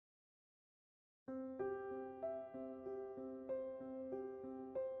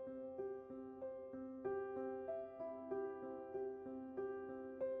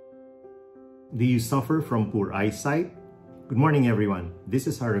Do you suffer from poor eyesight? Good morning, everyone. This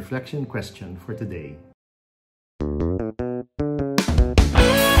is our reflection question for today.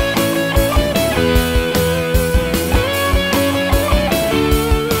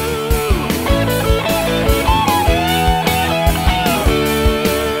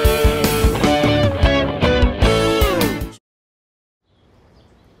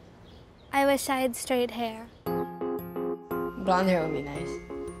 I wish I had straight hair. Blonde hair would be nice.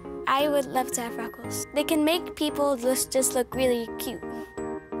 I would love to have freckles. They can make people just look really cute.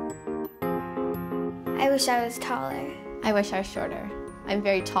 I wish I was taller. I wish I was shorter. I'm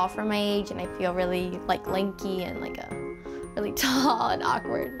very tall for my age and I feel really lanky and really tall and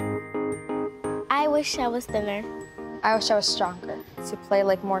awkward. I wish I was thinner. I wish I was stronger to play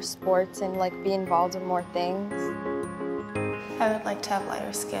more sports and be involved in more things. I would like to have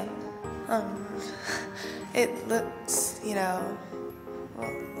lighter skin. It looks,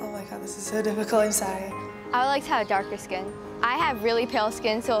 oh my God, this is so difficult, I'm sorry. I would like to have darker skin. I have really pale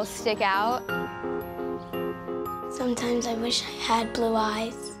skin, so it'll stick out. Sometimes I wish I had blue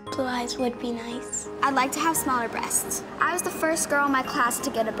eyes. Blue eyes would be nice. I'd like to have smaller breasts. I was the first girl in my class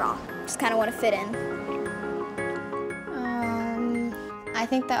to get a bra. Just kind of want to fit in. I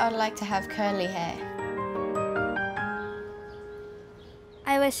think that I'd like to have curly hair.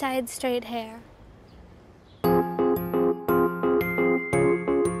 I wish I had straight hair.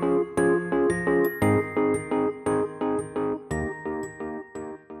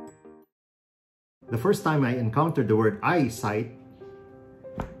 The first time I encountered the word eyesight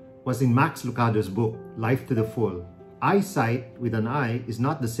was in Max Lucado's book, Life to the Full. Eyesight with an I is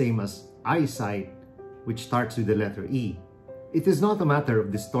not the same as eyesight, which starts with the letter E. It is not a matter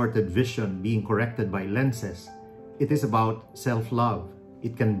of distorted vision being corrected by lenses. It is about self-love.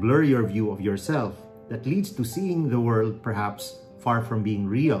 It can blur your view of yourself that leads to seeing the world perhaps far from being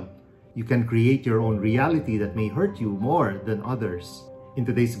real. You can create your own reality that may hurt you more than others. In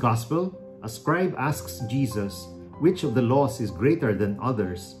today's gospel, a scribe asks Jesus which of the laws is greater than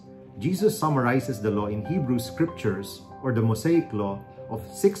others. Jesus summarizes the law in Hebrew scriptures, or the Mosaic Law, of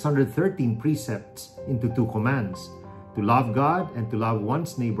 613 precepts into 2 commands: to love God and to love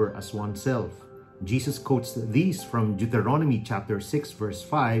one's neighbor as oneself. Jesus quotes these from Deuteronomy chapter 6 verse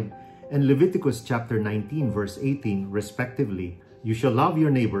 5 and Leviticus chapter 19 verse 18 respectively. You shall love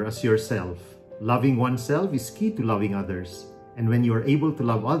your neighbor as yourself. Loving oneself is key to loving others. And when you are able to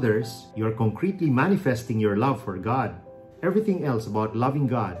love others, you are concretely manifesting your love for God. Everything else about loving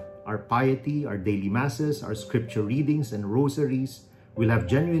God, our piety, our daily masses, our scripture readings and rosaries, will have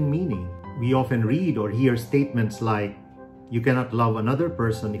genuine meaning. We often read or hear statements like, you cannot love another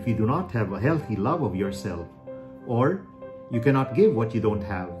person if you do not have a healthy love of yourself. Or, you cannot give what you don't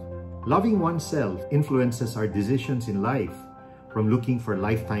have. Loving oneself influences our decisions in life, from looking for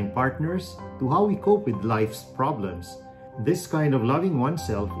lifetime partners to how we cope with life's problems. This kind of loving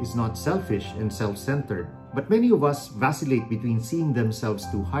oneself is not selfish and self-centered, but many of us vacillate between seeing themselves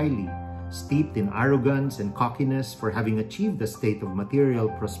too highly, steeped in arrogance and cockiness for having achieved a state of material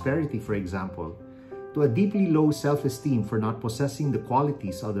prosperity, for example, to a deeply low self-esteem for not possessing the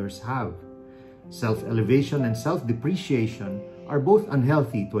qualities others have. Self-elevation and self-depreciation are both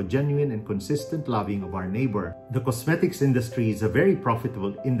unhealthy to a genuine and consistent loving of our neighbor. The cosmetics industry is a very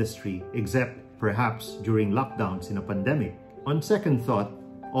profitable industry, except perhaps during lockdowns in a pandemic. On second thought,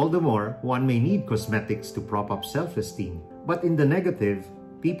 all the more one may need cosmetics to prop up self-esteem. But in the negative,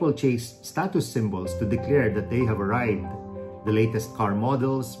 people chase status symbols to declare that they have arrived. The latest car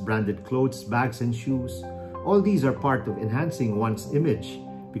models, branded clothes, bags, and shoes, all these are part of enhancing one's image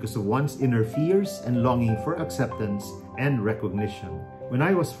because of one's inner fears and longing for acceptance and recognition. When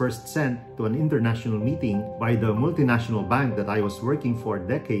I was first sent to an international meeting by the multinational bank that I was working for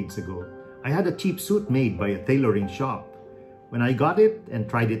decades ago, I had a cheap suit made by a tailoring shop. When I got it and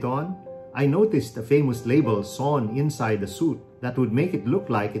tried it on, I noticed a famous label sewn inside the suit that would make it look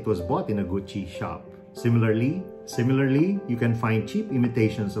like it was bought in a Gucci shop. Similarly, you can find cheap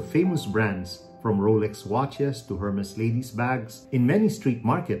imitations of famous brands, from Rolex watches to Hermes ladies' bags, in many street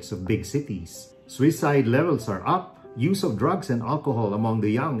markets of big cities. Suicide levels are up. Use of drugs and alcohol among the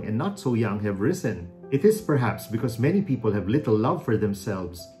young and not so young have risen. It is perhaps because many people have little love for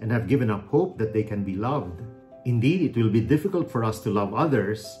themselves and have given up hope that they can be loved. Indeed, it will be difficult for us to love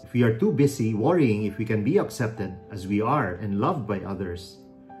others if we are too busy worrying if we can be accepted as we are and loved by others.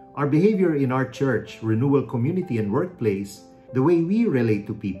 Our behavior in our church, renewal community, and workplace, the way we relate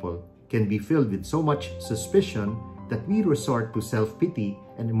to people, can be filled with so much suspicion that we resort to self-pity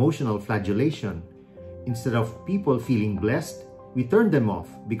and emotional flagellation. Instead of people feeling blessed, we turn them off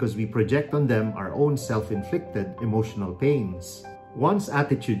because we project on them our own self-inflicted emotional pains. One's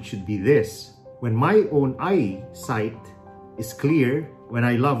attitude should be this: When my own eyesight is clear, when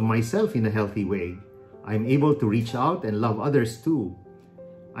I love myself in a healthy way, I'm able to reach out and love others too.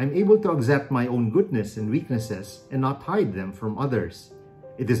 I'm able to accept my own goodness and weaknesses and not hide them from others.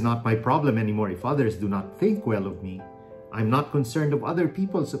 It is not my problem anymore if others do not think well of me. I'm not concerned of other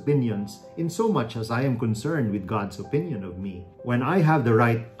people's opinions in so much as I am concerned with God's opinion of me. When I have the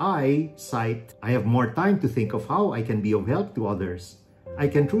right eyesight, I have more time to think of how I can be of help to others. I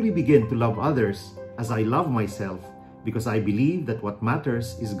can truly begin to love others as I love myself because I believe that what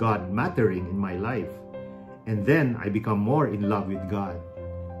matters is God mattering in my life. And then I become more in love with God.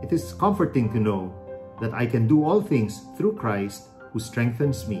 It is comforting to know that I can do all things through Christ who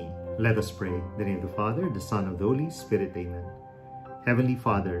strengthens me. Let us pray. In the name of the Father, the Son, and the Holy Spirit. Amen. Heavenly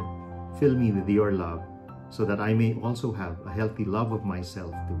Father, fill me with your love so that I may also have a healthy love of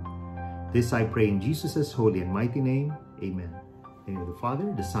myself too. This I pray in Jesus' holy and mighty name. Amen. In the name of the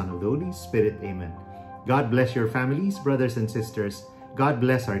Father, the Son, and the Holy Spirit. Amen. God bless your families, brothers and sisters. God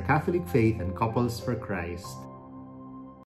bless our Catholic faith and couples for Christ.